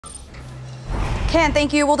Ken,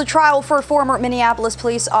 thank you. Well, the trial for former Minneapolis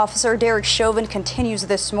police officer Derek Chauvin continues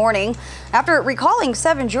this morning after recalling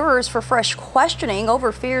 7 jurors for fresh questioning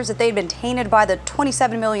over fears that they'd been tainted by the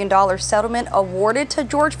 $27 million settlement awarded to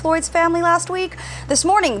George Floyd's family last week. This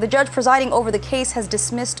morning, the judge presiding over the case has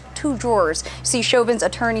dismissed 2 jurors. See, Chauvin's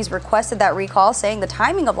attorneys requested that recall, saying the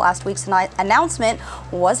timing of last week's announcement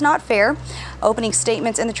was not fair. Opening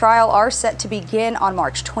statements in the trial are set to begin on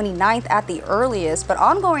March 29th at the earliest, but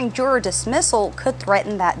ongoing juror dismissal could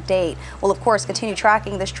threaten that date. We'll, of course, continue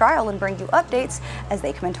tracking this trial and bring you updates as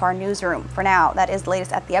they come into our newsroom. For now, that is the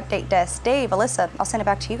latest at the update desk. Dave, Alyssa, I'll send it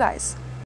back to you guys.